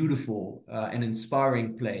also beautiful and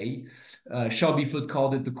inspiring play. Shelby Foote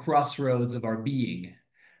called it the crossroads of our being.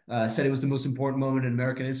 Said it was the most important moment in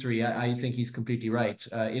American history. I think he's completely right.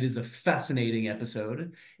 It is a fascinating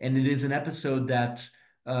episode, and it is an episode that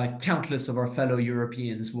countless of our fellow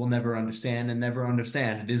Europeans will never understand and never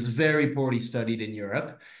understand. It is very poorly studied in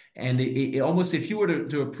Europe, and it almost, if you were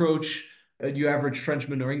to approach your average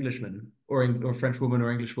Frenchman or Englishman or Frenchwoman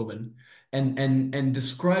or Englishwoman and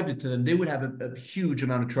described it to them, they would have a huge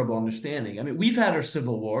amount of trouble understanding. I mean, we've had our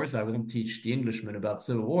civil wars. I won't teach the Englishmen about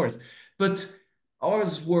civil wars, but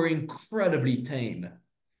ours were incredibly tame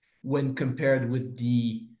when compared with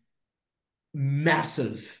the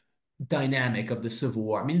massive dynamic of the Civil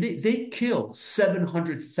War. I mean, they kill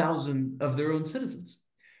 700,000 of their own citizens.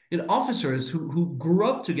 Officers who grew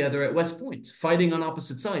up together at West Point, fighting on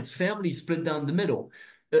opposite sides, families split down the middle,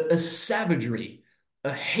 a savagery,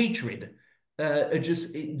 a hatred,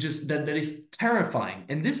 just that is terrifying.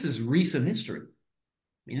 And this is recent history. I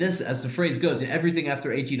mean, this, as the phrase goes, everything after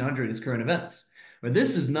 1800 is current events. But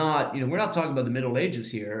this is not, we're not talking about the Middle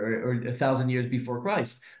Ages here or 1,000 years before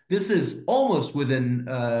Christ. This is almost within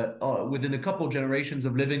a couple generations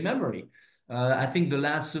of living memory. I think the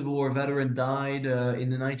last Civil War veteran died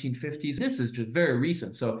in the 1950s. This is just very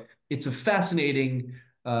recent. So it's a fascinating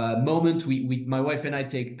moment. My wife and I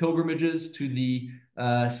take pilgrimages to the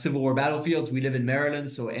Civil War battlefields. We live in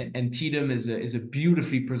Maryland, so Antietam is a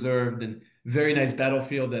beautifully preserved and very nice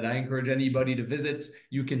battlefield that I encourage anybody to visit.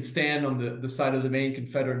 You can stand on the side of the main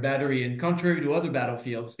Confederate battery, and contrary to other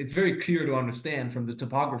battlefields, it's very clear to understand from the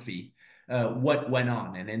topography what went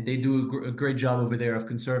on, and they do a great job over there of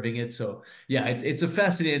conserving it. So yeah, it's a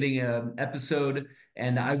fascinating episode,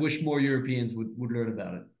 and I wish more Europeans would learn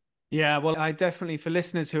about it. Yeah, well, I definitely, for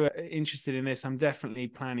listeners who are interested in this, I'm definitely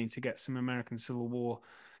planning to get some American Civil War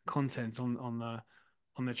content on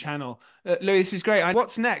the channel. Louis, this is great.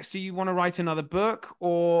 What's next? Do you want to write another book,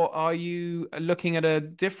 or are you looking at a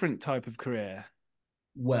different type of career?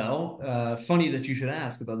 Well, funny that you should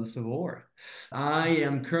ask about the Civil War.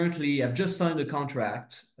 I've just signed a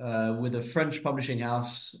contract with a French publishing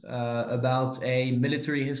house about a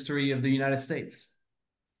military history of the United States.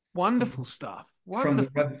 Wonderful stuff. From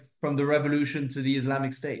Wonderful. from the revolution to the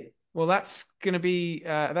Islamic State. Well, that's going to be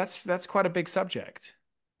that's quite a big subject.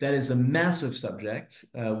 That is a massive subject,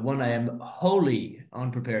 one I am wholly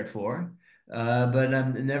unprepared for, but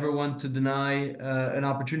I'm never one to deny an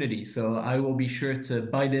opportunity. So I will be sure to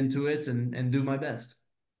bite into it and do my best.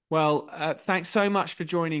 Well, thanks so much for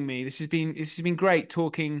joining me. This has been great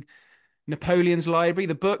talking Napoleon's Library,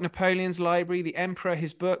 the book Napoleon's Library, the Emperor,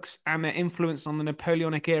 his books, and their influence on the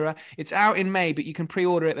Napoleonic era. It's out in May, but you can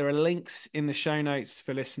pre-order it. There are links in the show notes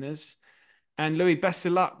for listeners. And Louis, best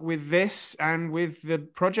of luck with this and with the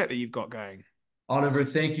project that you've got going. Oliver,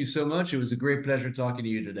 thank you so much. It was a great pleasure talking to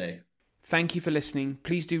you today. Thank you for listening.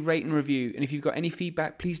 Please do rate and review. And if you've got any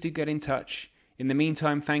feedback, please do get in touch. In the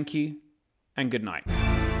meantime, thank you and good night.